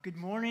Good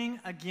morning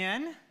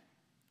again.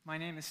 My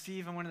name is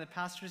Steve. I'm one of the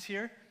pastors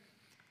here.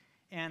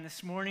 And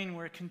this morning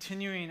we're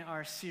continuing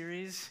our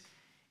series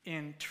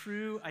in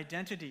True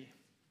Identity.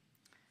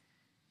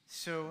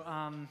 So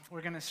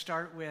we're going to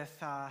start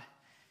with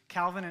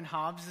Calvin and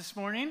Hobbes this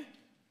morning.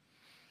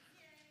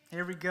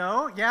 Here we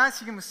go. Yeah,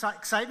 see some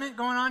excitement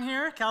going on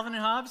here. Calvin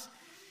and Hobbes.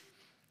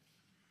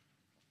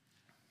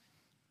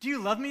 Do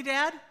you love me,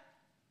 Dad?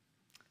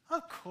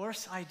 Of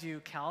course I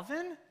do,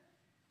 Calvin.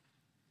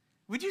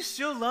 Would you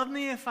still love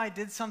me if I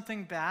did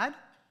something bad?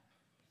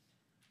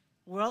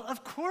 Well,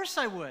 of course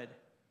I would.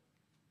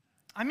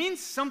 I mean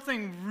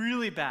something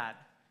really bad.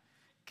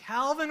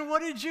 Calvin,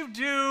 what did you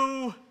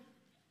do?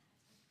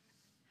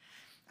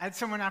 I had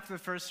someone after the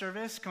first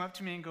service come up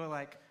to me and go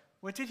like,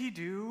 what did he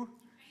do?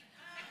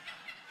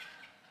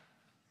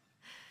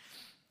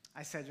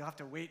 I said, you'll have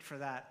to wait for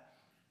that.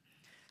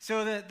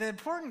 So the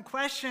important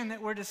question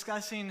that we're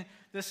discussing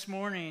this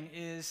morning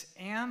is,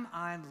 am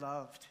I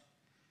loved?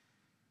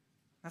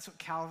 That's what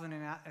Calvin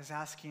is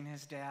asking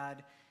his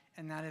dad,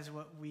 and that is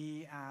what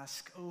we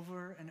ask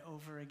over and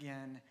over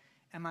again.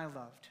 Am I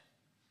loved?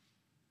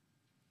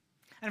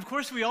 And of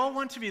course, we all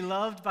want to be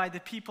loved by the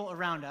people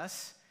around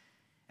us,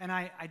 and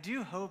I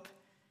do hope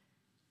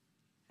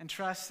and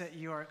trust that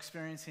you are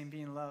experiencing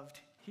being loved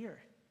here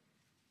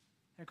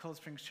at Cold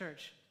Springs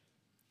Church.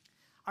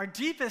 Our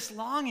deepest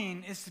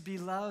longing is to be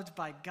loved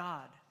by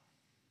God,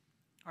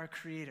 our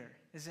Creator,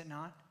 is it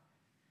not?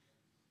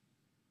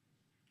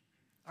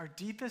 Our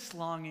deepest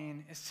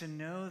longing is to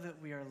know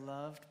that we are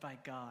loved by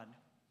God.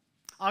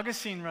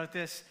 Augustine wrote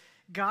this: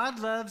 God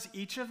loves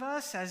each of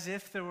us as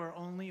if there were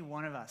only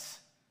one of us.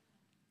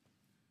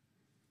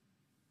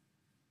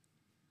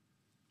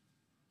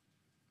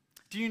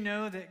 Do you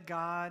know that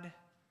God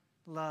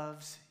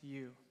loves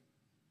you?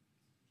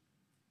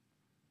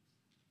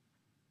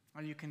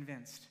 Are you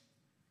convinced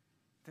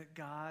that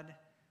God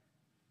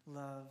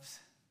loves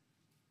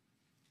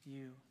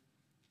you?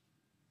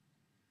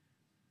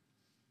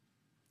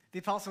 The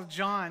Apostle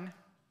John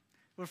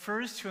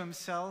refers to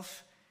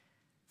himself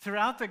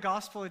throughout the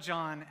Gospel of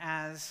John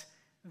as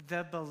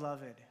the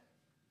Beloved.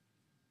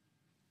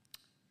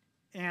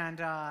 And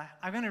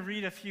I'm going to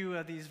read a few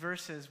of these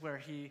verses where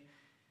he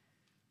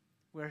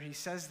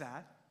says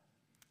that.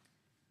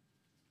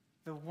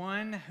 The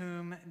one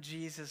whom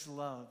Jesus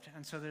loved.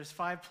 And so there's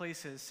 5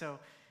 places. So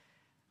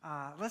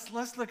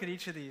let's look at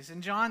each of these.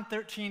 In John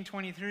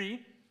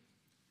 13:23,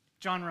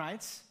 John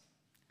writes,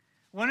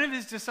 one of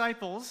his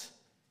disciples,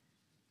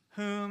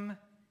 whom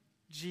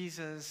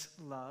Jesus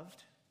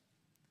loved,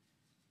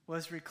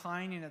 was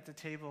reclining at the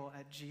table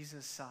at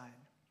Jesus' side.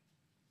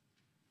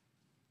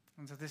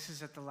 And so this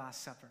is at the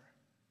Last Supper.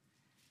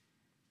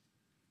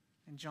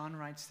 And John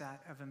writes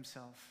that of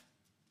himself,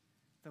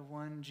 the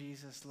one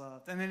Jesus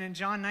loved. And then in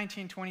John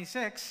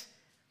 19:26,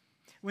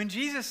 when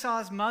Jesus saw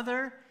his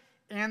mother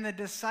and the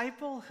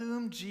disciple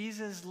whom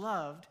Jesus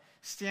loved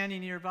standing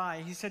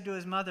nearby, he said to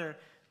his mother,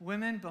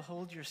 "Women,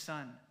 behold your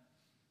son."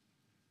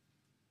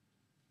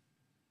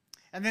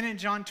 And then in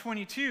John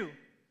 22,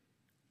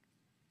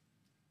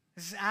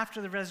 this is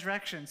after the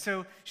resurrection.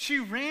 So she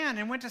ran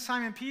and went to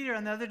Simon Peter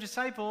and the other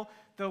disciple,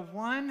 the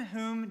one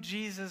whom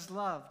Jesus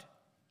loved,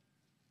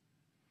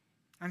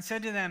 and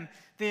said to them,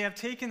 "They have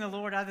taken the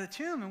Lord out of the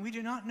tomb, and we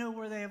do not know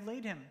where they have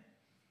laid him."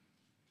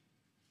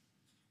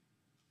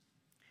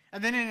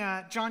 And then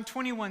in John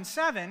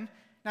 21:7,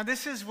 now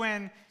this is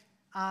when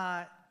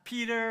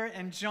Peter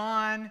and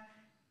John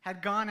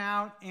had gone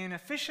out in a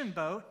fishing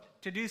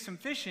boat to do some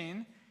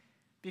fishing,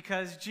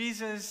 because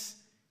Jesus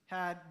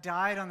had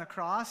died on the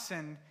cross,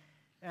 and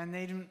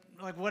they didn't,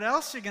 like, what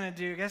else are you going to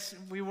do? I guess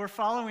we were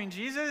following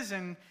Jesus,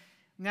 and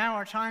now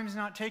our time's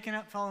not taken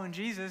up following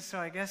Jesus, so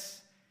I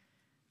guess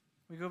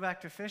we go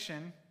back to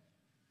fishing.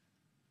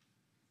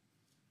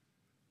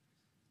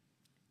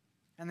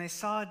 And they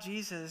saw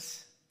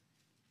Jesus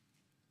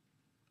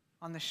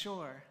on the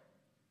shore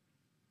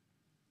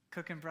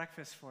cooking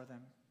breakfast for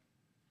them.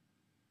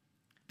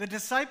 The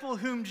disciple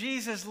whom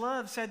Jesus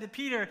loved said to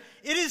Peter,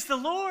 "It is the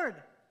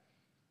Lord."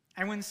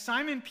 And when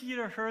Simon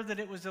Peter heard that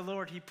it was the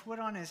Lord, he put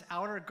on his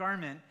outer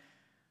garment,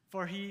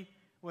 for he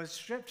was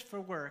stripped for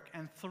work,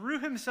 and threw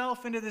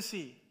himself into the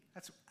sea.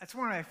 That's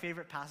one of my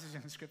favorite passages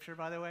in Scripture,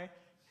 by the way.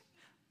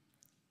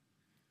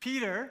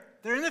 Peter,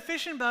 they're in the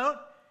fishing boat.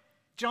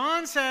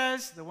 John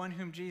says, the one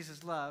whom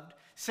Jesus loved,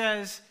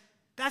 says,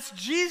 that's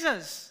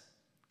Jesus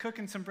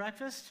cooking some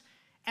breakfast.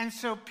 And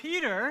so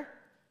Peter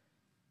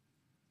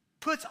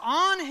puts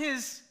on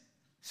his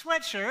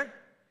sweatshirt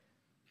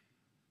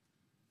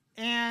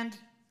and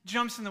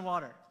jumps in the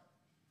water.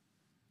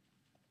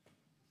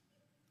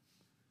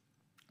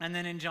 And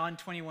then in John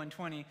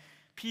 21:20,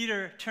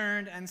 Peter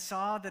turned and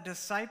saw the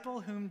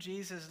disciple whom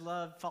Jesus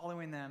loved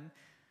following them,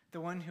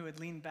 the one who had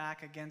leaned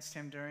back against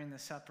him during the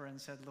supper,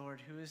 and said,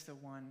 "Lord, who is the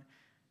one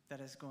that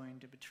is going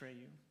to betray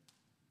you?"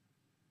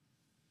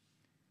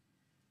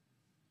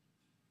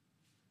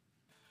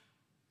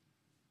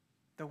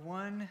 The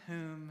one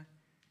whom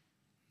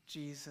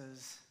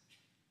Jesus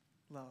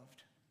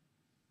loved.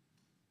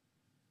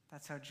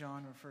 That's how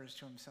John refers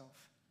to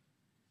himself.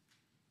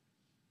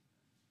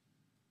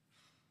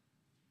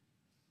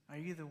 Are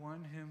you the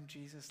one whom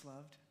Jesus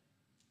loved?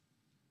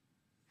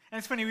 And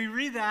it's funny, we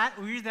read that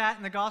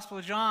in the Gospel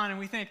of John, and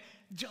we think,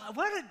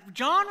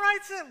 John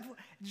writes it?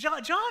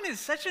 John is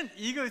such an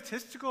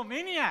egotistical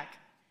maniac.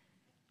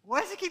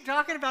 Why does he keep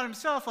talking about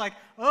himself like,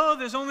 oh,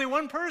 there's only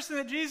one person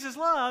that Jesus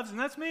loves, and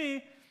that's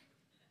me?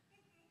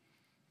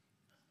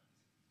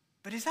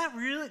 But is that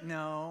really?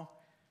 No.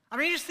 I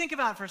mean, just think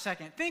about it for a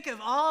second. Think of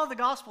all the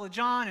Gospel of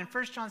John and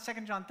 1 John, 2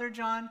 John, 3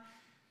 John.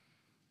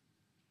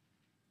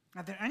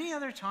 Are there any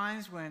other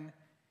times when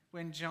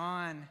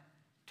John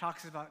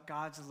talks about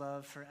God's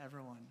love for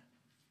everyone?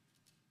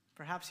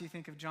 Perhaps you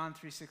think of John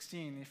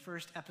 3:16, the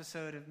first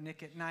episode of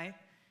Nick at Night,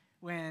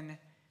 when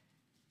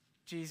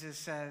Jesus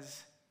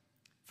says,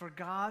 "For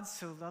God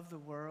so loved the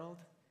world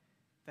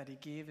that he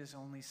gave his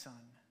only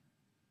Son,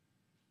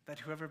 that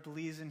whoever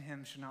believes in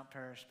him should not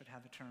perish but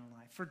have eternal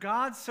life." For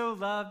God so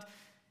loved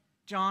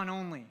John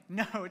only.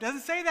 No, it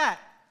doesn't say that.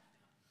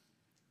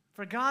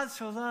 For God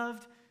so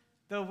loved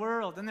the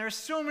world. And there are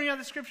so many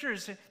other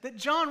scriptures that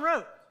John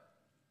wrote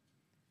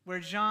where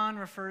John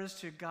refers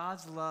to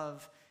God's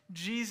love,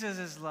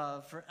 Jesus'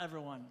 love for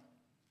everyone.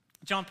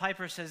 John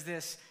Piper says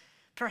this,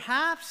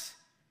 perhaps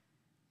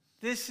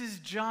this is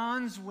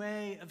John's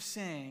way of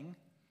saying,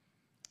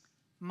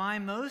 my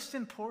most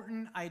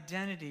important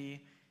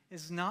identity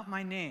is not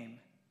my name,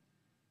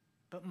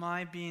 but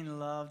my being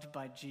loved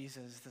by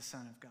Jesus, the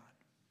Son of God.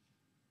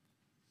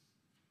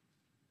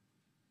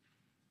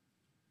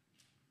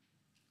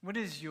 What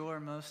is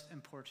your most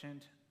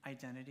important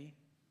identity?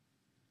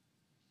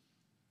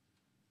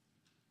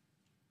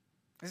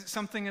 Is it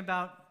something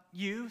about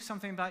you,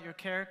 something about your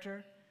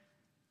character,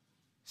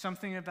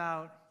 something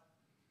about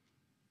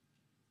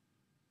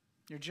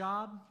your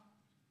job?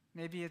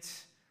 Maybe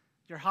it's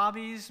your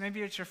hobbies,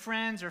 maybe it's your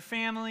friends or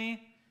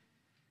family.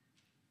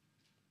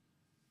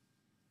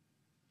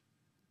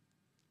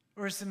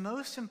 Or is the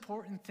most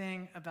important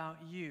thing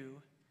about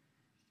you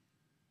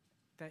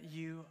that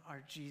you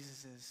are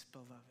Jesus'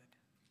 beloved?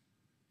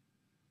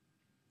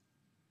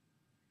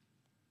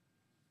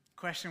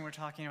 The question we're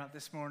talking about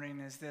this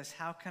morning is this: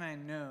 how can I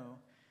know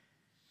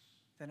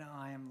that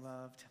I am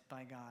loved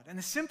by God? And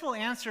the simple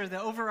answer, the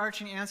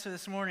overarching answer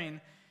this morning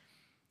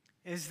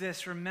is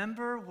this: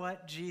 remember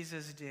what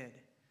Jesus did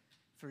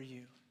for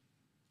you.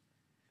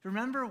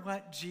 Remember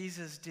what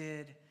Jesus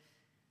did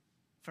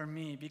for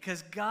me,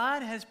 because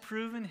God has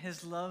proven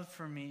his love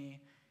for me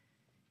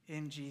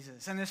in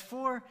Jesus. And there's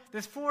four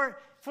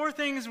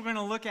things we're going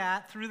to look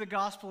at through the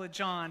Gospel of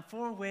John,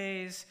 4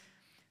 ways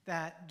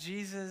that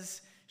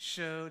Jesus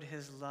showed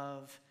his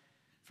love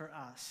for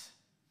us,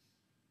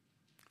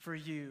 for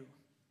you,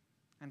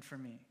 and for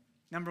me.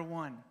 Number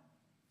 1,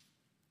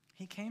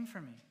 he came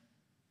for me.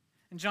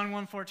 In John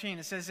 1:14,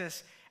 it says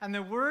this, "And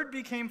the Word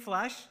became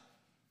flesh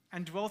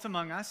and dwelt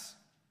among us,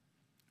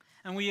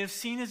 and we have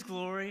seen his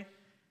glory,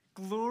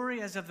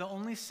 glory as of the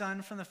only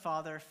Son from the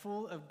Father,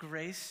 full of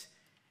grace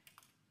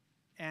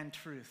and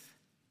truth."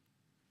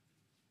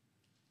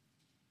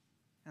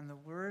 And the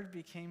Word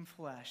became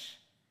flesh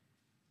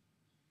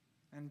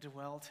and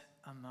dwelt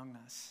among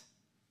us.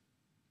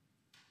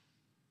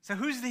 So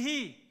who's the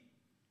he?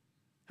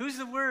 Who's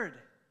the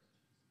Word?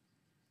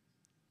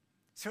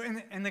 So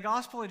in the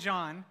Gospel of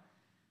John,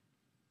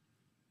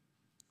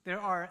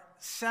 there are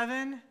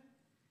 7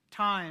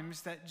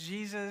 times that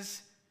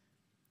Jesus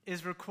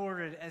is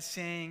recorded as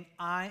saying,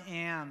 "I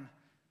am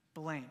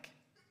blank."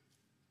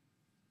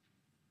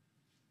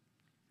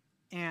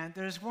 And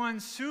there's one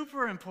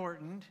super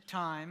important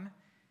time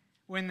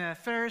when the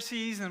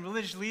Pharisees and the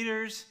religious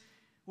leaders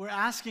were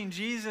asking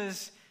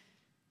Jesus,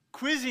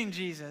 quizzing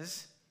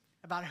Jesus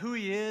about who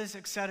he is,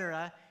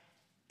 etc.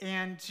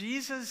 And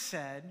Jesus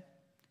said,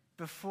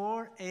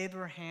 "Before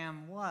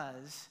Abraham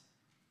was,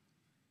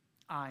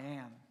 I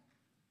am."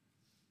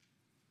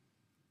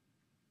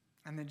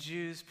 And the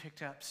Jews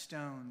picked up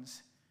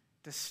stones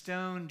to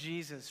stone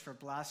Jesus for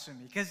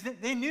blasphemy, because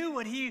they knew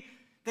what he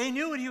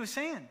was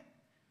saying.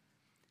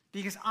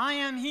 Because "I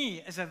am he"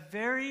 is a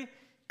very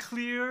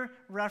clear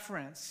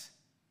reference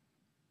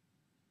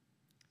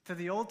to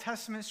the Old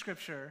Testament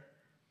scripture,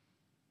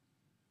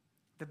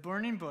 the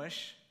burning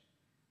bush,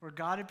 where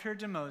God appeared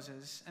to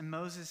Moses, and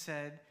Moses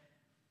said,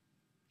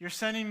 "You're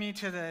sending me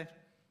to the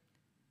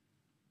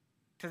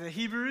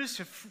Hebrews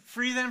to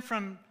free them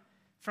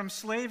from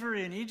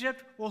slavery in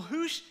Egypt? Well,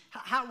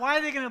 why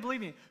are they going to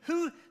believe me?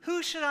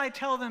 Who should I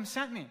tell them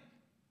sent me?"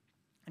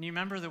 And you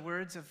remember the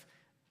words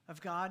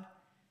of God?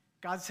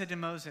 God said to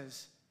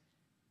Moses,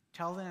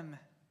 "Tell them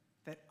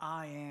that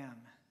I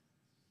am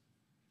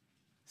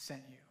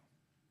sent you.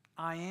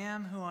 I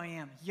am who I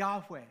am,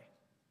 Yahweh."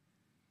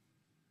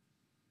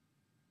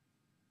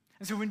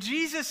 And so when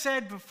Jesus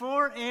said,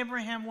 "Before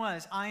Abraham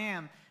was, I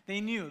am," they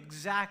knew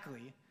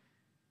exactly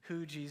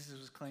who Jesus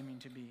was claiming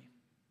to be.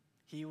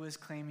 He was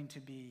claiming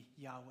to be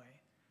Yahweh,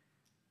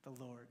 the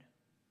Lord.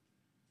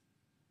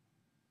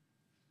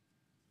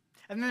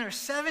 And then there are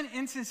 7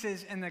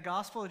 instances in the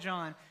Gospel of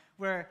John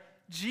where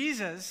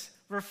Jesus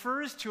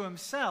refers to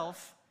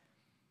himself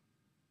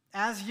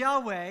as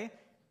Yahweh.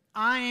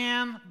 "I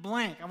am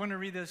blank." I want to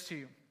read those to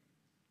you.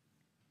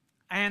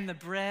 I am the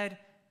bread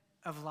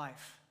of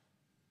life.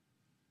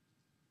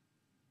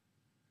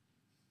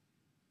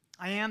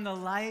 I am the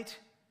light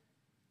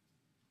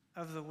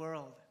of the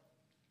world.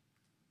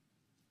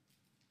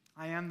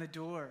 I am the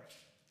door.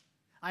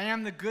 I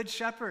am the good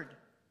shepherd.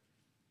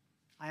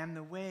 I am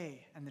the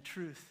way and the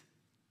truth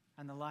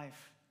and the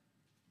life.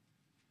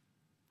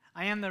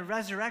 I am the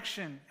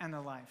resurrection and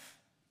the life.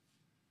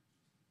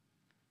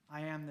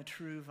 I am the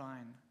true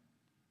vine.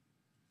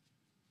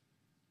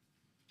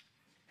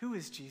 Who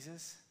is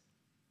Jesus?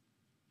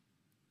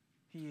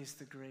 He is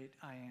the great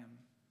I am.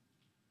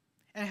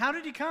 And how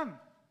did he come?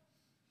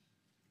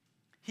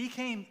 He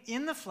came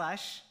in the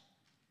flesh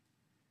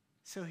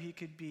so he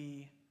could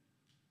be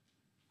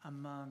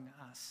among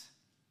us.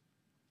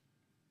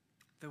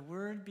 The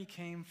Word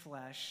became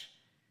flesh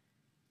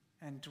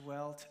and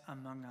dwelt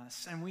among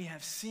us. And we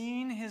have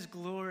seen his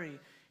glory,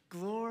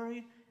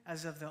 glory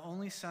as of the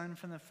only Son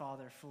from the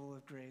Father, full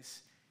of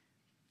grace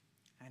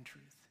and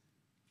truth.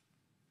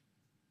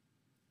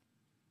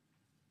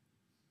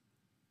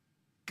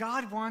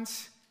 God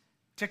wants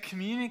to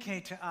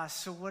communicate to us,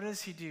 so what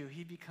does he do?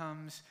 He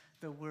becomes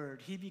the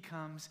Word. He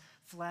becomes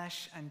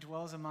flesh and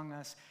dwells among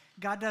us.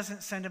 God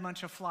doesn't send a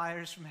bunch of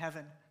flyers from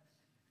heaven.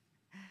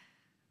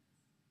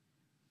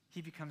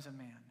 He becomes a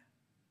man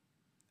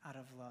out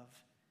of love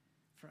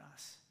for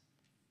us.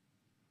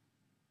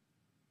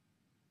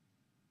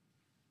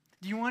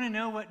 Do you want to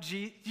know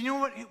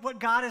what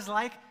God is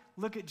like?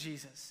 Look at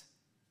Jesus.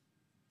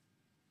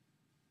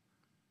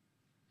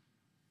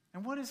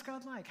 And what is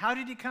God like? How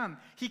did he come?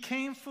 He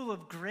came full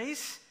of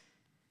grace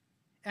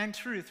and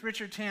truth.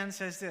 Richard Tan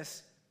says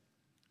this: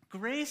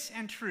 grace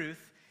and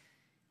truth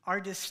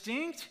are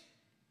distinct,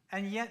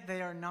 and yet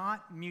they are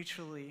not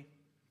mutually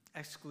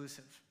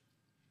exclusive.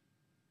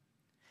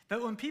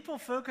 But when people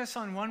focus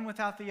on one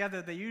without the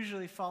other, they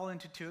usually fall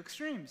into two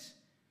extremes.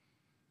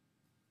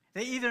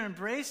 They either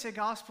embrace a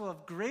gospel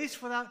of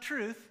grace without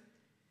truth,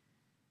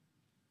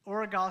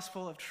 or a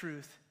gospel of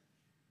truth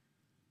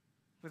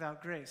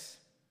without grace.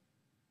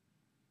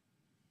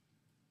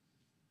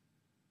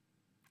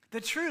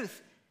 The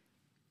truth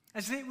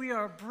is that we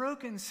are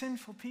broken,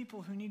 sinful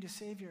people who need a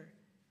Savior.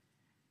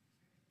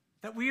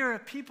 That we are a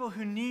people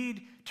who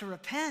need to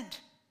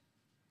repent,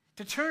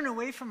 to turn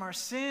away from our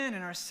sin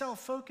and our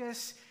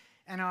self-focus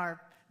and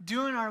our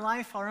doing our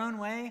life our own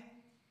way,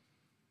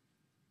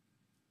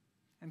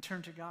 and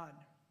turn to God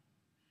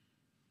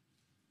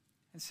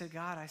and say,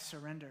 God, I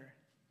surrender.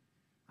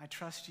 I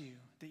trust you,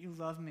 that you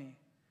love me.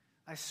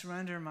 I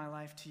surrender my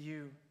life to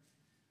you.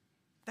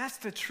 That's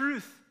the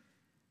truth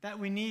that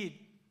we need.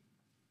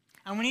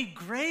 And we need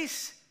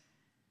grace,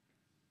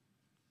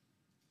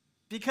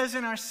 because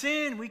in our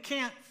sin, we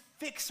can't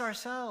fix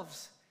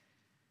ourselves.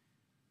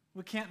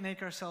 We can't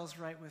make ourselves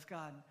right with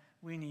God.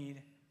 We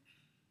need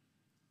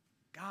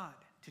God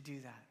to do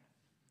that.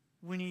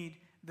 We need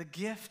the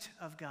gift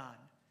of God.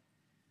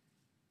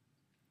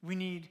 We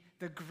need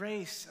the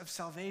grace of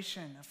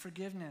salvation, of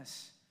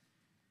forgiveness.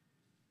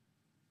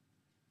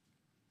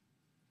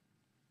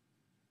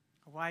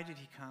 Why did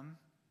he come?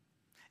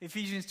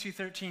 Ephesians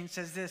 2:13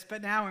 says this: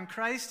 but now in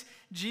Christ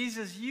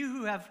Jesus, you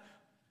who have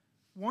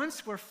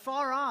once were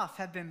far off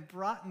have been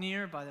brought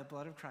near by the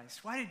blood of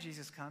Christ. Why did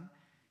Jesus come?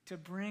 To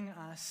bring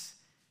us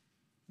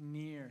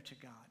near to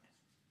God.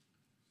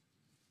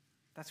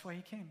 That's why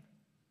he came.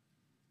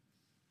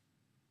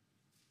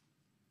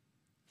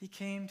 He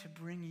came to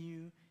bring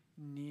you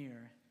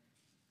near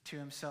to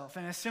himself.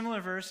 And a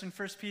similar verse in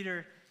 1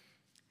 Peter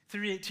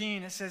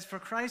 3:18, it says, for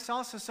Christ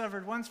also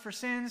suffered once for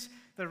sins,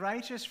 the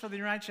righteous for the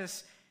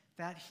unrighteous,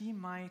 that he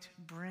might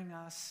bring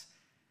us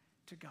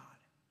to God.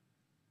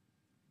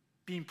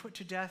 Being put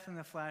to death in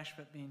the flesh,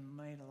 but being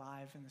made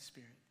alive in the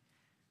Spirit.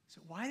 So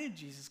why did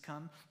Jesus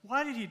come?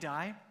 Why did he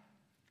die?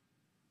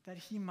 That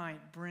he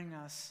might bring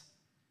us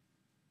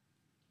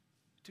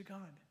to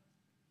God.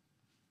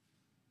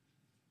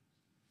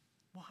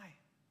 Why?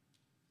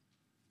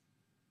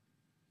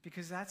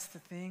 Because that's the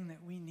thing that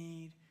we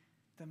need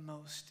the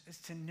most, is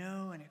to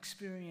know and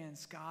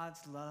experience God's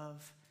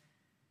love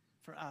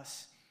for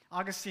us.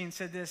 Augustine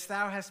said this: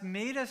 thou hast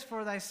made us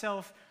for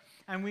thyself,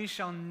 and we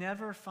shall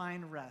never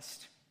find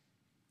rest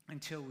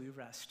until we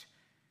rest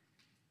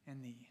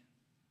in thee.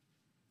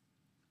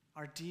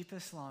 Our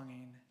deepest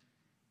longing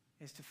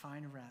is to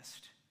find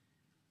rest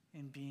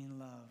in being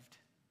loved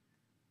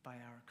by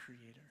our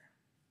Creator.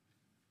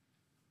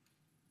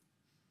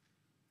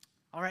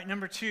 All right,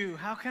 number 2,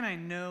 how can I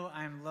know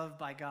I'm loved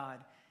by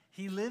God?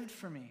 He lived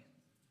for me.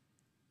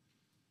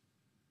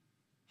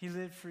 He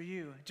lived for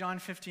you. John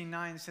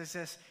 15:9 says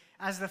this: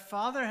 as the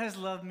Father has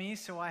loved me,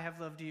 so I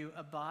have loved you.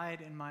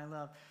 Abide in my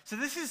love. So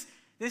this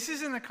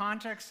is in the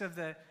context of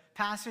the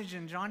passage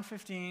in John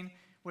 15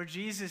 where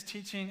Jesus is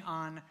teaching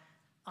on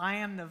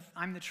I'm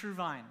the true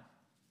vine,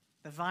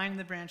 the vine and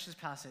the branches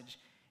passage.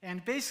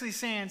 And basically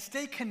saying,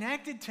 stay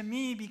connected to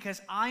me because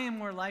I am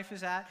where life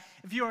is at.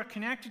 If you are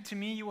connected to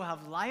me, you will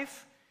have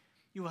life,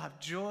 you will have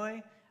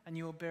joy, and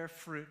you will bear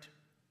fruit.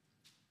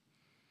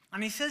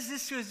 And he says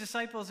this to his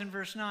disciples in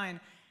verse 9: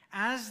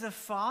 as the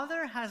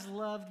Father has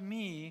loved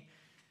me,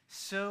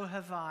 so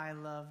have I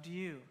loved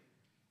you.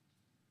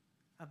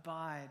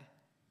 Abide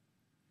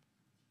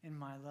in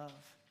my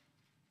love.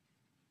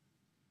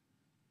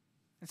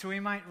 And so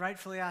we might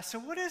rightfully ask, so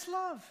what is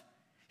love?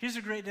 Here's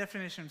a great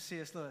definition of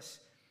C.S. Lewis.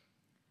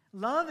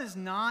 Love is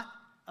not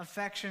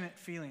affectionate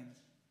feeling,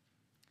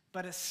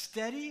 but a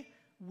steady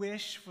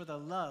wish for the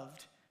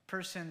loved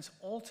person's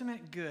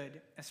ultimate good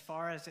as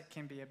far as it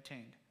can be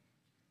obtained.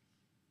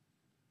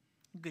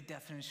 Good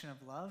definition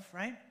of love,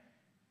 right?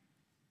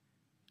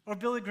 Or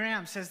Billy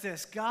Graham says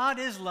this: God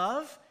is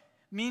love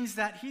means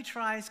that he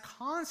tries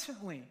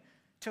constantly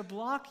to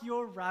block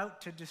your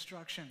route to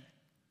destruction.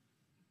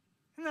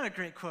 Isn't that a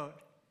great quote?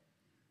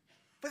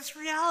 But it's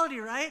reality,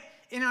 right?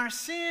 In our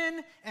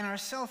sin and our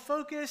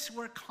self-focus,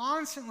 we're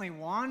constantly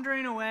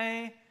wandering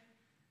away,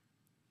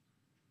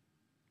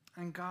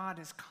 and God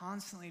is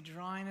constantly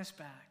drawing us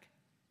back.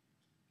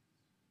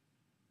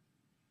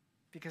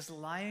 Because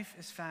life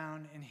is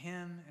found in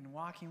him and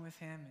walking with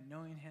him and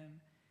knowing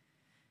him.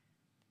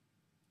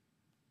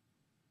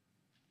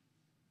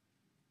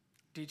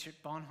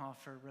 Dietrich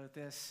Bonhoeffer wrote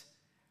this: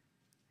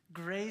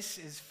 grace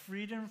is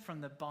freedom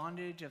from the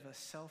bondage of a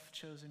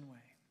self-chosen way.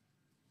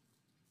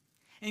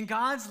 In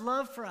God's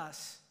love for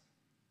us,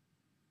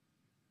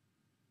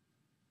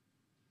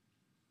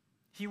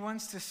 he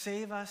wants to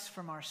save us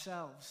from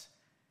ourselves,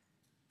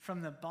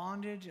 from the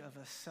bondage of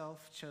a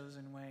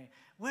self-chosen way.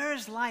 Where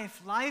is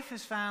life? Life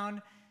is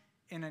found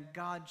in a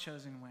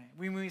God-chosen way.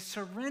 When we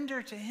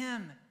surrender to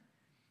him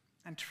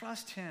and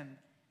trust him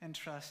and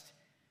trust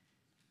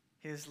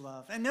his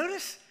love. And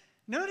notice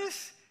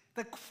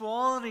the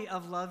quality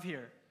of love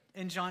here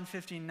in John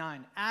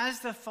 15:9. As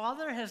the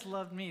Father has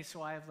loved me,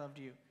 so I have loved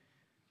you.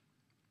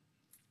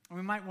 And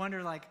we might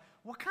wonder, like,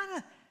 what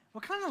kind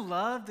of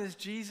love does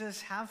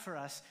Jesus have for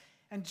us?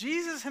 And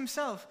Jesus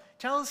himself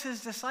tells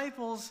his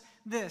disciples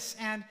this,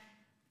 and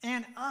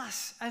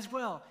us as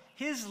well.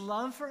 His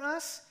love for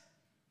us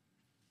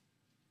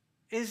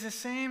is the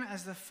same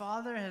as the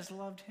Father has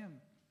loved him.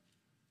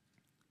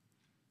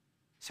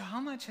 So how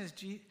much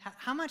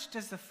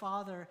does the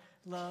Father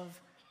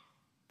love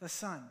the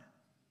Son?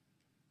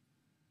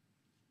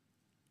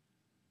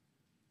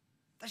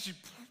 That should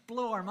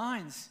blow our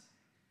minds.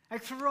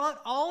 Like, throughout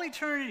all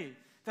eternity,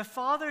 the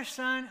Father,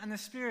 Son, and the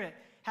Spirit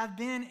have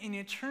been in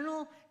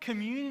eternal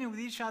communion with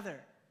each other.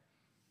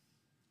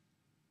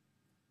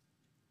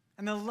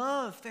 And the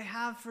love they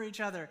have for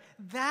each other,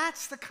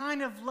 that's the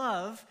kind of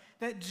love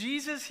that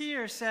Jesus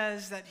here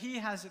says that he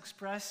has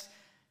expressed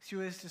to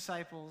his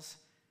disciples,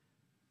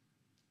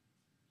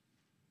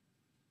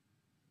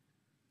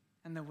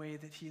 and the way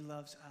that he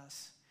loves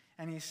us.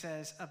 And he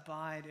says,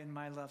 abide in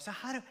my love. So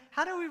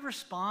how do we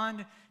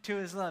respond to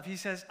his love? He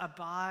says,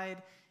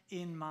 abide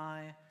in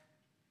my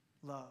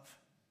love.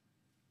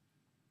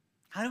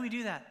 How do we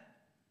do that?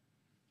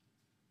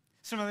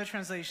 Some other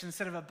translations,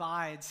 instead of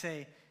abide,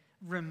 say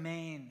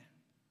remain.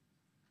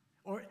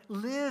 Or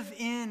live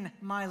in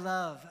my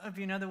love. That would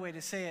be another way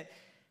to say it.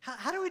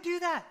 How do we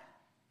do that?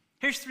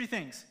 Here's 3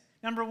 things.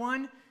 Number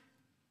 1,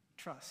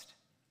 trust.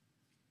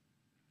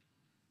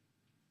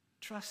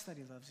 Trust that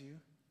he loves you.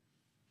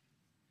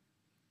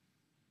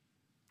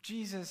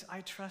 Jesus, I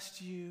trust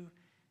you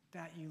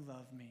that you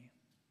love me.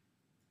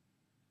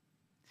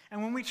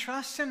 And when we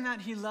trust him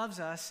that he loves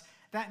us,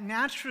 that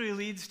naturally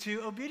leads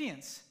to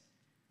obedience.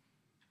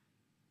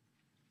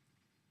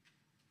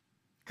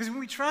 Because when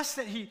we trust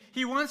that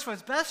he wants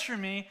what's best for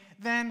me,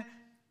 then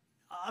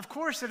of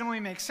course it only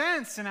makes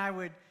sense, and I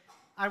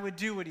would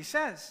do what he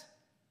says.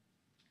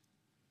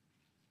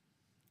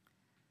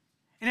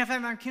 And if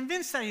I'm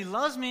convinced that he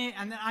loves me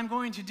and that I'm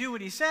going to do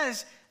what he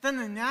says, then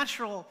the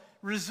natural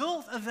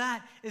result of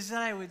that is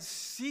that I would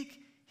seek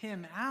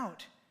him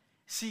out.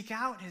 Seek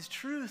out his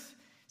truth.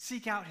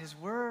 Seek out his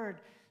word.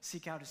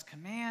 Seek out his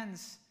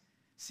commands.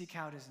 Seek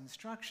out his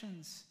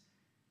instructions.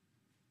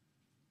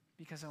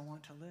 Because I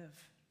want to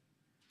live.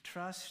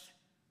 Trust,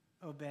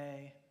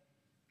 obey,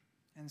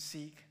 and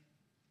seek.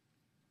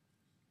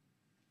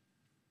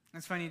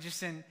 It's funny,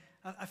 just in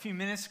a few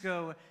minutes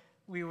ago,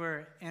 we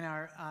were in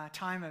our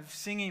time of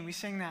singing. We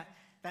sang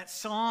that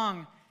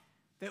song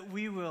that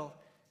we will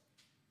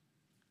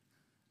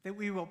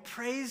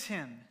praise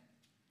him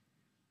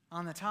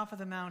on the top of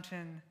the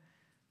mountain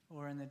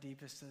or in the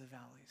deepest of the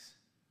valleys.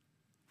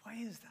 Why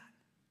is that?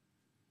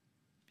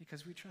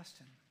 Because we trust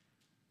him.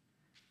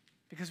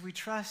 Because we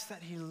trust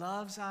that he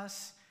loves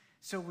us,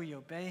 so we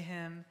obey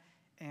him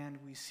and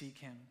we seek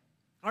him.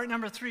 All right,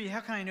 number 3, how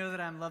can I know that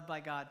I'm loved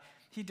by God?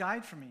 He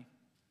died for me.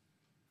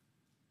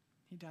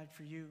 He died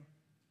for you.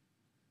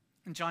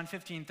 In John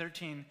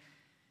 15:13,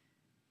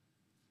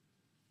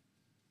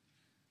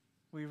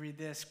 we read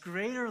this: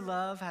 greater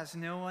love has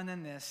no one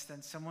than this,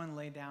 than someone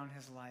lay down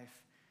his life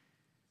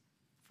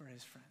for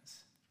his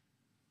friends.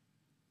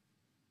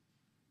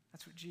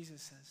 That's what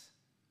Jesus says.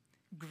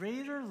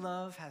 Greater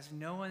love has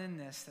no one than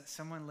this, that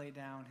someone lay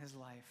down his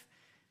life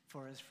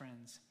for his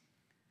friends.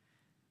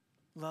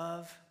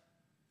 Love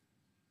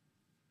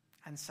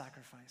and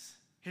sacrifice.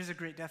 Here's a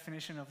great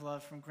definition of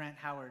love from Grant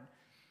Howard.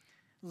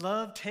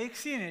 Love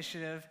takes the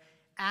initiative,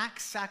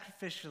 acts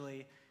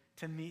sacrificially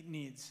to meet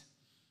needs.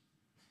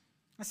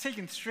 That's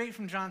taken straight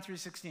from John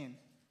 3:16.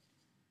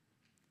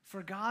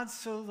 For God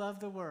so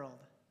loved the world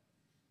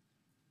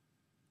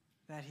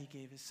that he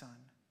gave his son.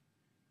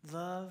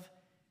 Love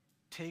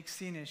takes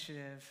the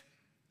initiative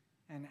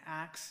and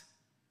acts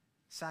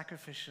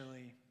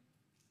sacrificially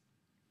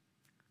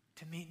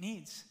to meet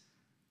needs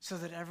so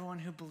that everyone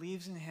who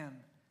believes in him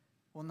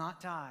will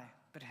not die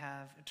but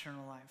have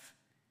eternal life.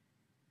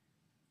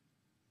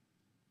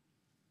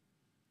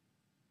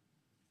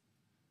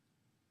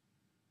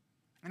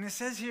 And it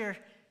says here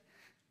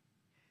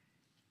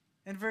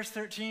in verse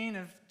 13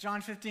 of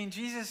John 15,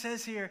 Jesus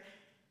says here,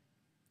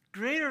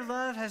 greater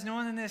love has no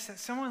one than this, that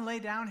someone lay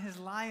down his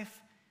life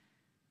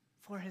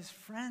for his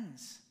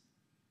friends.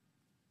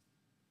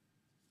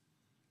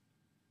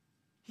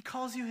 He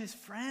calls you his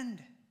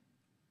friend.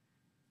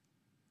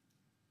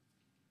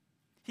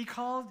 He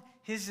called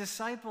his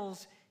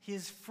disciples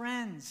his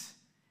friends.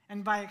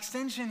 And by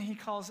extension, he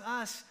calls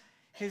us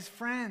his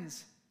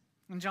friends.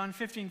 In John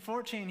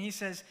 15:14, he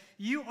says,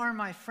 you are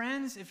my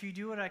friends if you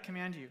do what I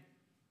command you.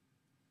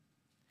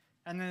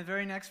 And then the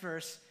very next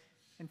verse,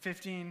 in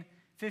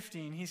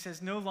 15:15, he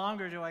says, no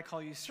longer do I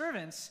call you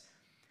servants,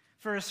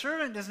 for a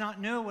servant does not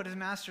know what his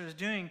master is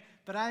doing,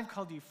 but I have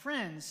called you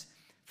friends,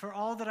 for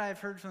all that I have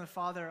heard from the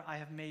Father I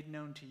have made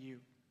known to you.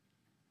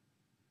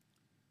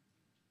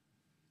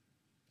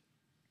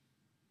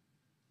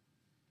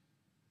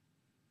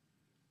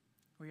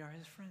 We are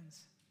his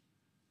friends.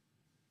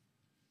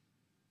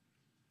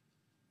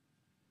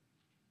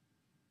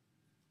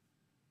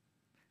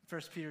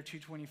 First Peter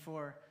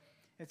 2:24,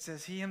 it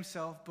says, he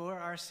himself bore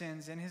our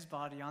sins in his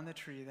body on the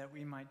tree that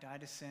we might die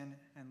to sin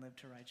and live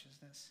to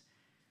righteousness.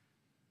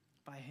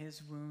 By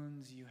his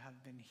wounds you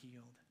have been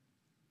healed.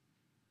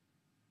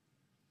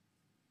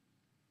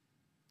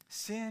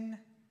 Sin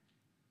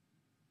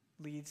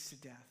leads to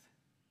death.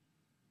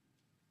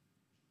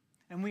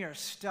 And we are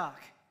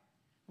stuck.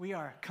 We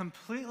are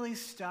completely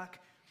stuck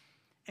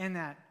in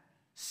that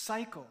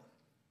cycle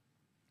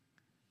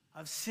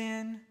of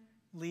sin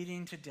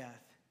leading to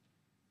death.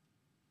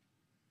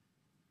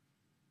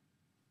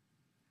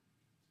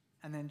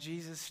 And then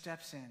Jesus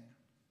steps in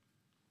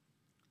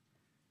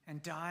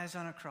and dies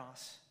on a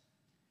cross,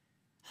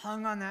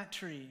 hung on that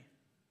tree,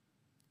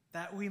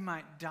 that we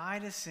might die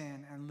to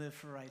sin and live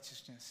for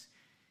righteousness.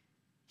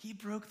 He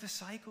broke the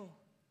cycle.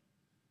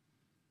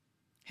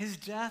 His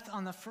death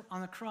on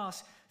the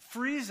cross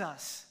frees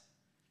us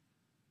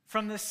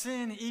from the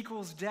sin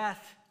equals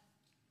death.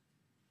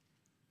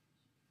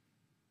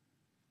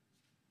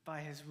 By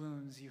his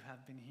wounds you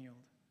have been healed.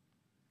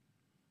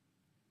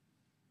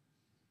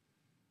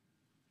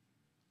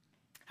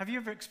 Have you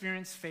ever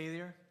experienced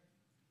failure?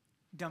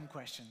 Dumb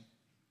question.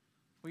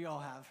 We all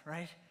have,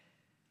 right?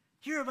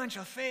 You're a bunch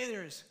of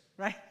failures,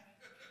 right?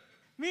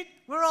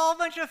 We're all a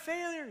bunch of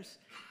failures.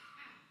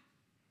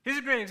 Here's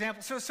a great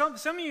example. So some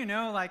of you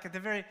know, like in the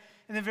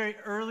very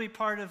early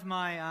part of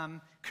my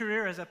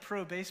career as a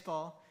pro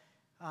baseball,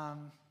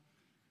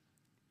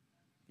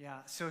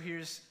 so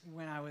here's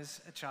when I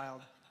was a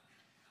child.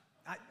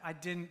 I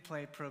didn't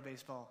play pro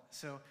baseball,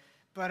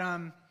 but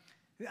I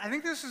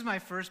think this was my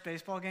first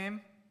baseball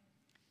game.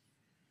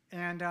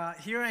 And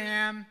here I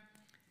am,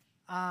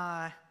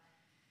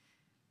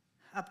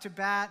 up to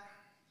bat,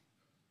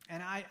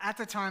 and at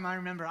the time, I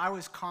remember I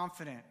was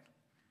confident.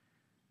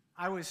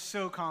 I was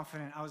so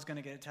confident I was going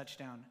to get a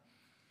touchdown.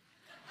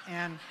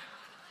 And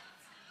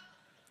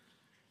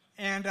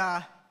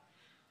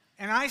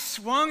I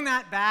swung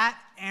that bat,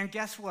 and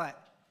guess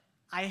what?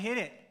 I hit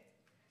it.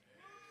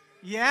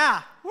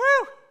 Yeah,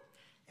 woo!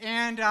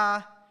 And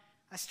I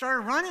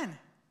started running.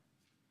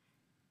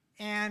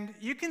 And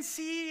you can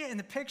see in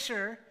the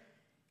picture,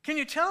 can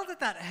you tell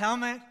that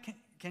helmet,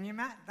 can you,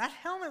 Matt? That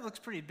helmet looks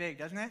pretty big,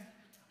 doesn't it?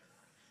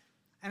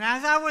 And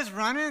as I was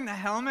running, the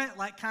helmet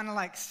kind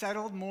of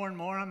settled more and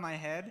more on my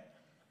head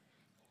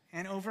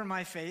and over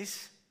my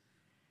face.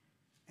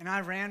 And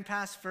I ran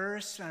past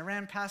first, and I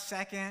ran past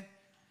second,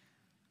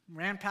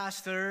 ran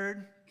past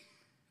third,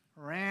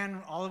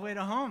 ran all the way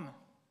to home.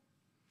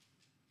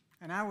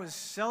 And I was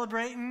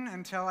celebrating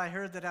until I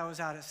heard that I was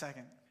out at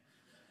second.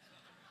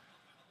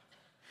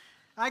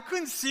 I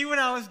couldn't see what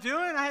I was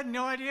doing. I had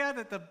no idea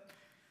that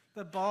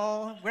the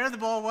ball, where the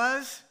ball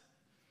was.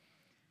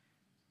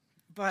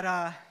 But,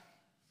 I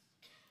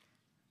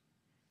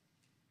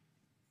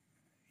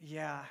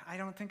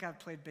don't think I've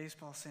played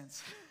baseball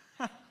since.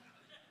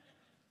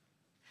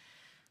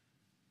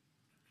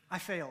 I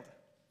failed.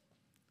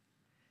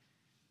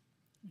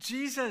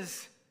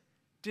 Jesus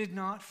did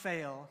not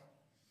fail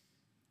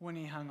when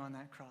he hung on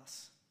that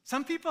cross.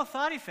 Some people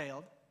thought he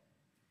failed,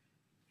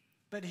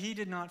 but he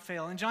did not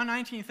fail. In John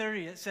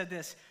 19:30, it said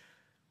this,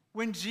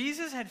 when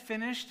Jesus had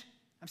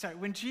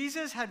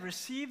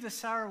received the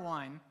sour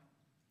wine,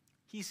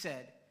 he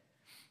said,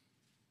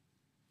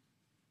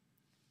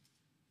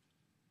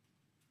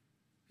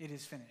 it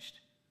is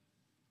finished.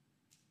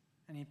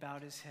 And he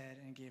bowed his head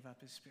and gave up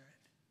his spirit.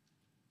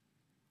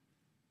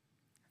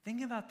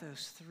 Think about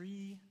those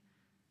three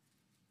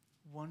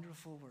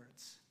wonderful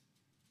words.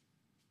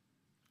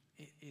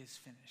 It is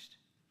finished.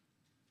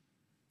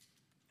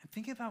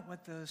 Think about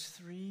what those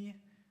three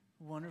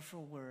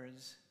wonderful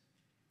words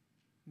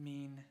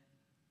mean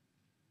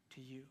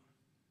to you.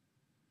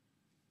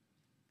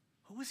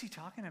 What was he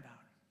talking about?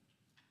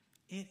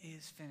 It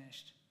is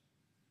finished.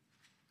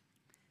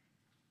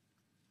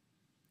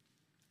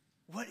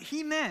 What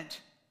he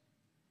meant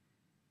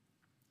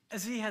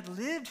is he had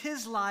lived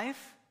his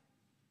life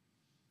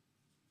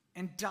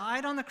and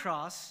died on the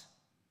cross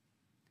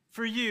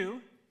for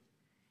you,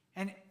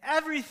 and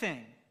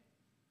everything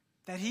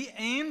that he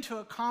aimed to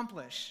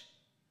accomplish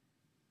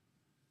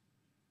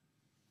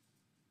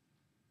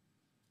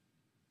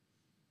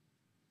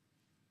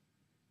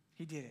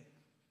he did it.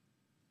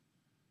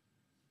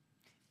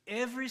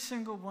 Every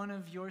single one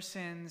of your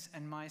sins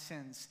and my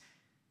sins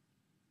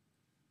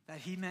that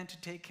he meant to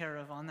take care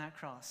of on that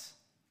cross,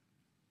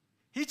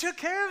 he took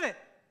care of it.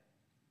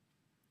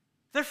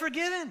 They're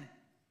forgiven.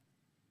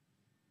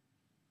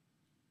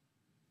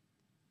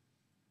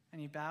 And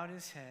he bowed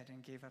his head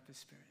and gave up his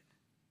spirit.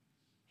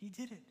 He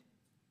did it.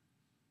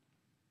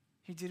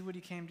 He did what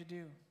he came to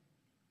do.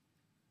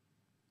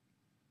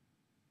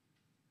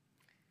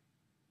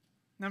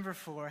 Number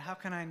 4, how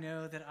can I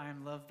know that I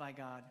am loved by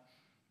God?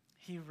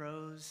 He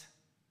rose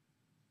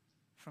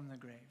from the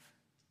grave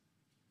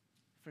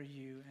for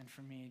you and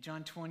for me.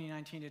 John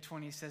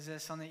 20:19-20 says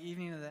this: on the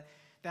evening of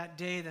that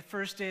day, the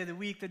first day of the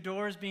week, the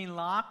doors being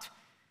locked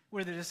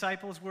where the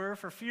disciples were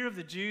for fear of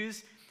the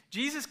Jews,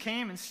 Jesus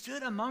came and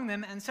stood among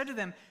them and said to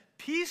them,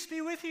 "Peace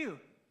be with you."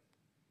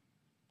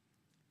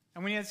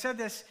 And when he had said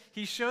this,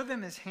 he showed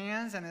them his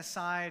hands and his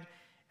side,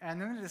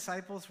 and then the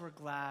disciples were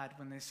glad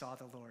when they saw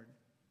the Lord.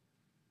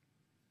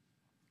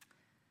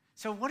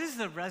 So what does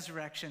the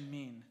resurrection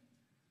mean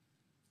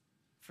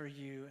for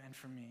you and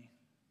for me?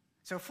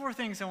 So 4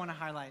 things I want to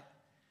highlight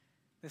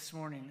this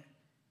morning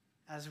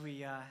as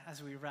we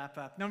wrap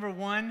up. Number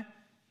 1,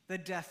 the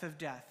death of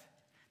death.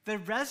 The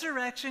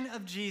resurrection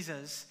of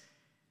Jesus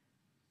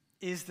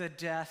is the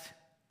death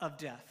of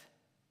death.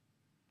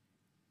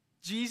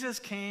 Jesus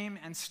came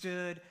and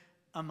stood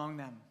among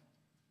them.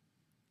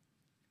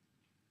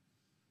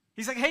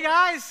 He's like, "Hey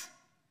guys,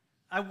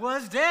 I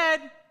was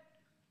dead,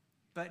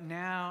 but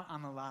now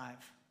I'm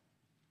alive."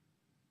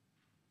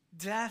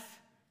 Death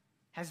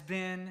has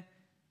been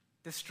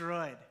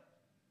destroyed.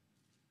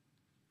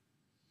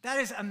 That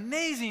is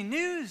amazing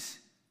news.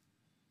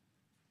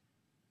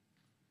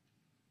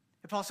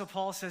 Apostle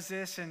Paul says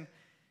this in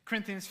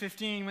Corinthians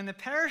 15, "When the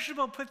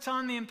perishable puts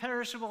on the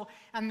imperishable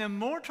and the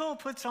mortal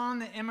puts on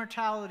the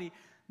immortality,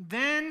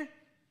 then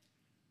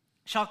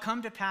shall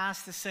come to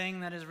pass the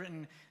saying that is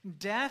written,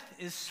 death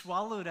is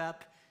swallowed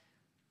up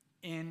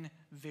in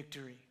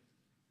victory."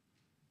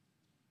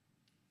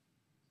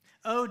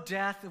 O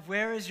death,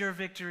 where is your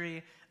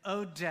victory?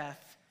 O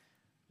death,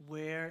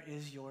 where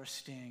is your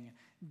sting?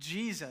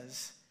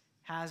 Jesus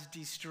has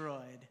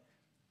destroyed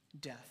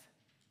death.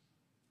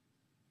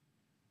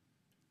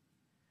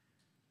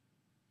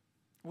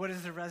 What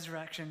does the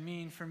resurrection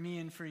mean for me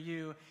and for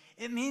you?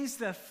 It means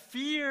the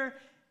fear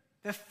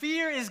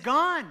is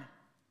gone.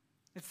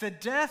 It's the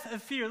death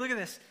of fear. Look at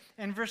this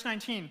in verse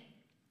 19.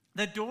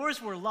 The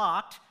doors were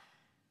locked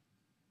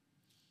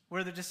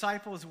where the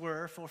disciples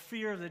were for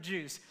fear of the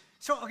Jews.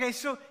 So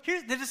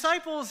here the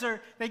disciples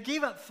they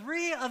gave up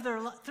 3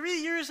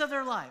 years of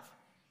their life,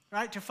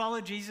 right, to follow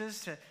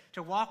Jesus,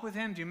 to walk with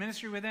him, do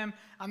ministry with him.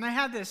 And they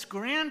had this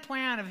grand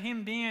plan of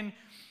him being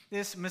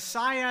this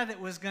Messiah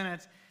that was going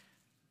to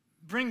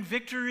bring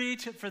victory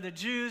for the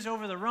Jews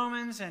over the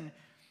Romans, and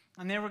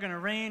they were going to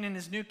reign in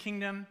his new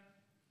kingdom.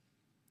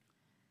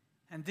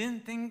 And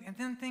then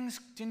things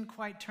didn't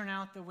quite turn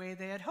out the way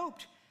they had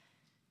hoped,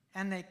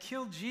 and they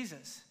killed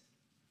Jesus.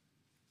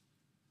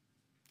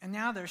 And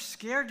now they're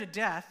scared to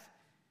death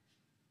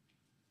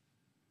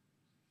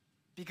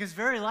because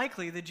very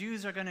likely the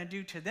Jews are going to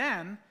do to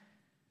them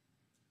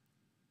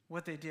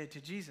what they did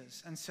to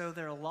Jesus. And so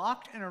they're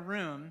locked in a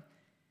room,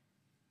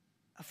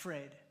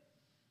 afraid.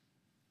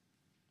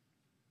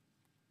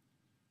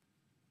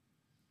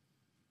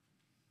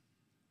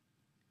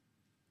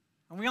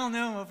 And we all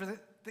know over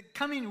the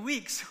coming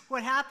weeks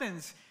what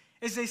happens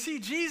is they see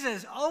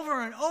Jesus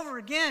over and over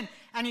again,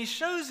 and he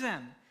shows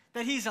them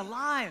that he's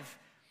alive.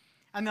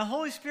 And the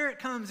Holy Spirit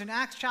comes in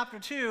Acts chapter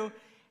 2,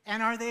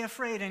 and are they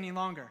afraid any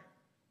longer?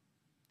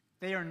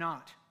 They are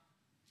not.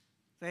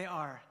 They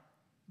are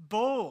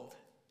bold,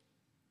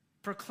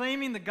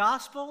 proclaiming the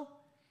gospel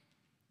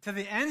to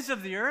the ends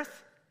of the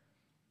earth,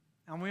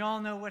 and we all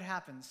know what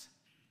happens.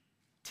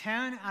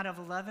 10 out of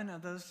 11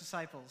 of those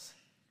disciples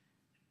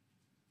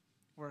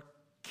were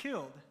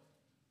killed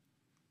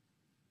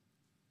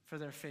for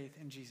their faith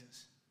in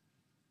Jesus.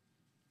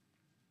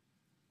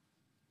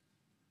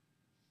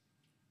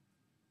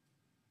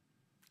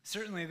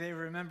 Certainly they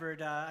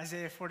remembered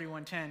Isaiah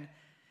 41:10.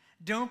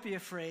 "Don't be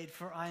afraid,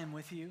 for I am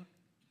with you.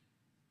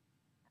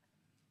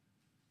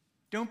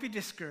 Don't be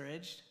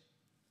discouraged,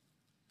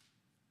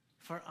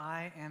 for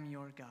I am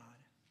your God."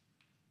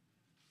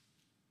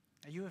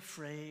 Are you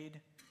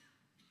afraid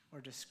or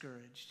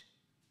discouraged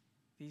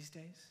these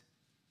days?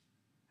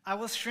 "I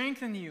will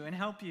strengthen you and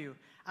help you.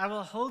 I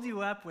will hold you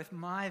up with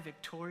my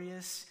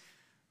victorious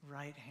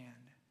right hand.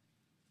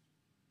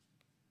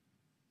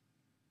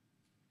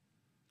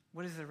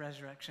 What does the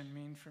resurrection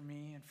mean for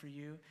me and for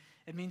you?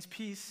 It means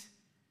peace.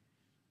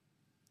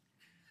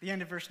 The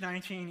end of verse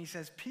 19, he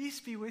says, peace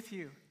be with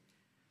you.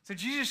 So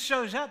Jesus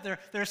shows up.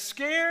 They're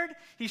scared.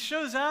 He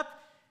shows up,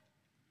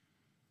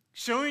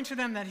 showing to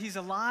them that he's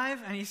alive,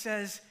 and he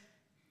says,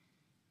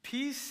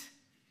 peace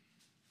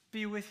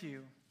be with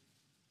you.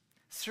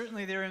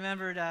 Certainly they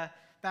remembered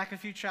back a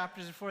few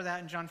chapters before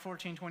that in John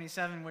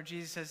 14:27, where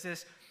Jesus says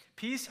this,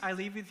 peace I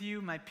leave with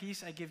you, my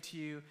peace I give to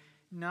you,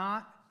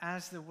 not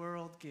as the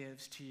world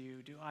gives to you,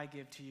 do I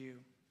give to you.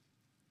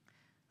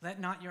 Let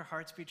not your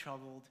hearts be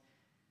troubled,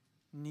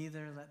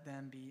 neither let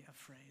them be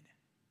afraid.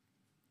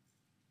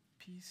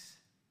 Peace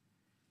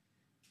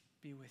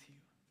be with you.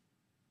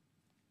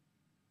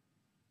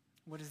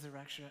 What does the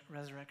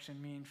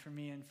resurrection mean for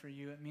me and for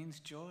you? It means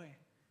joy.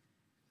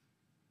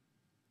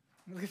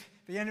 Look at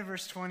the end of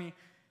verse 20.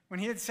 When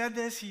he had said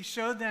this, he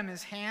showed them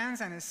his hands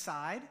and his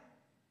side,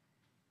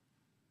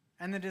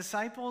 and the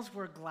disciples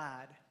were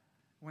glad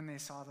when they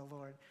saw the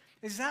Lord.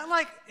 Is that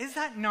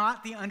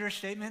not the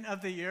understatement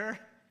of the year?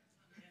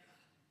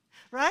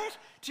 Right?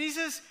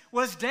 Jesus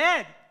was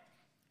dead,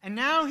 and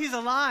now he's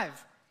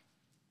alive.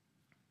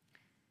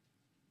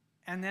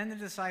 And then the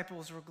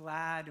disciples were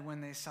glad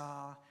when they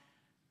saw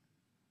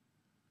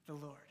the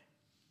Lord.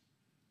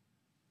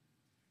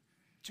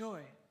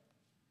 Joy.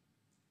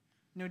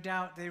 No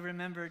doubt they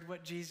remembered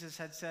what Jesus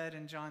had said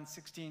in John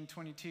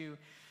 16:22.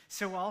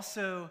 So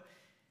also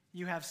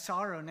you have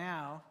sorrow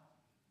now.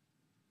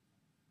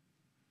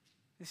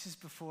 This is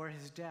before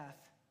his death.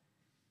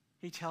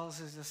 He tells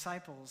his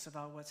disciples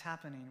about what's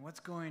happening, what's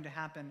going to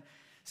happen.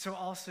 So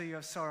also you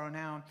have sorrow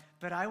now,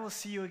 but I will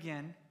see you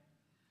again,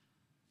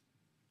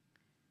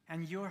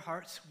 and your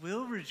hearts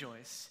will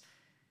rejoice,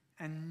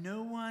 and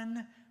no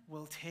one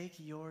will take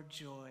your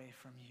joy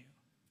from you.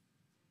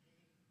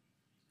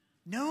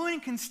 No one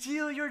can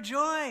steal your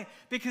joy,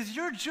 because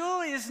your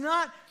joy is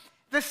not,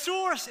 the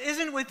source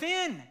isn't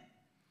within.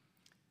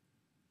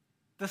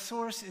 The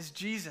source is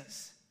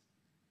Jesus.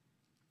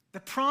 The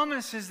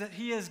promises that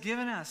he has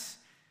given us.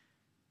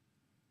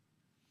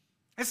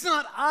 It's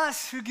not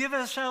us who give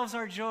ourselves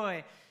our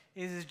joy.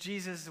 It is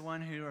Jesus, the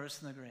one who rose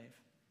from the grave.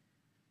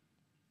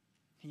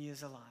 He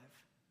is alive.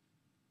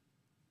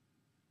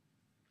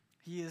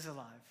 He is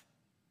alive.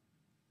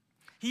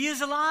 He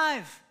is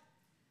alive.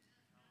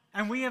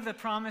 And we have the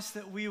promise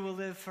that we will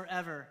live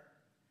forever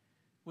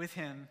with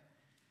him.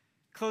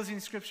 Closing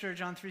scripture,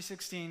 John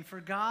 3:16. For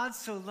God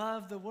so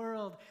loved the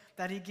world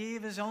that he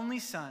gave his only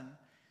Son,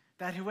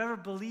 that whoever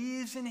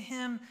believes in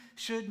him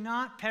should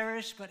not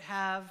perish but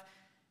have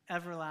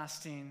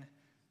everlasting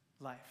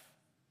life.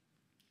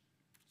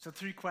 So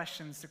 3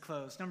 questions to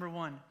close. Number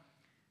 1,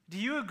 do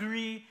you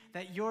agree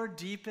that your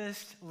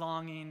deepest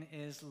longing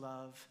is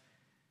love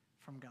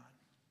from God?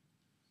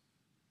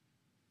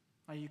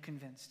 Are you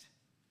convinced?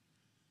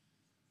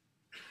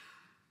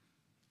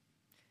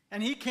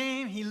 And he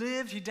came, he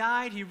lived, he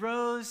died, he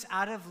rose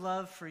out of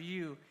love for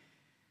you.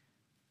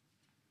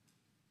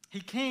 He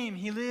came,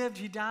 he lived,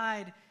 he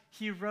died,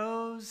 he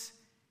rose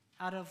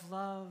out of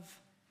love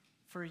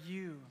for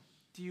you.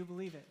 Do you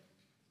believe it?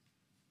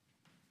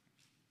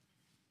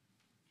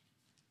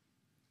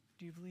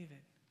 Do you believe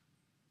it?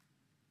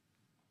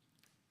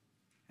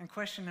 And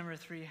question number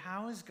 3,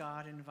 how is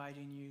God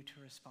inviting you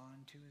to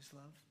respond to his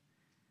love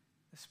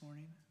this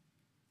morning?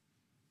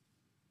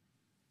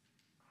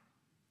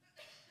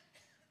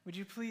 Would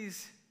you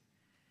please...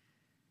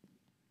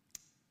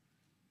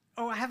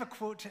 Oh, I have a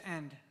quote to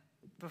end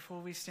before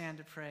we stand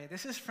to pray.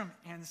 This is from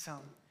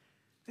Anselm.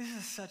 This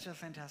is such a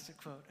fantastic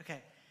quote.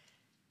 Okay.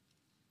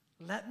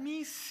 Let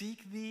me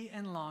seek thee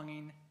in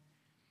longing.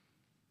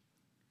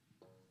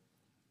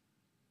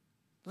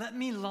 Let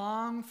me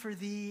long for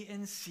thee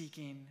in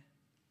seeking.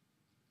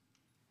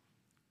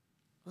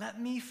 Let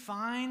me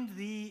find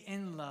thee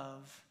in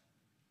love,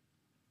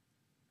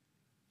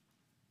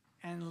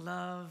 and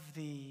love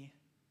thee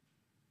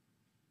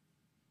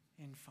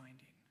in finding.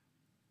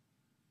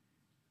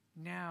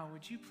 Now,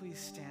 would you please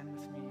stand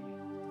with me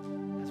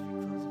as we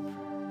close in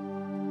prayer?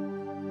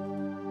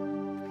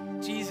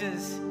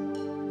 Jesus,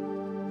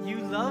 you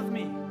love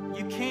me.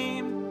 You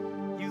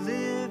came, you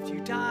lived,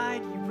 you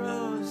died, you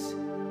rose.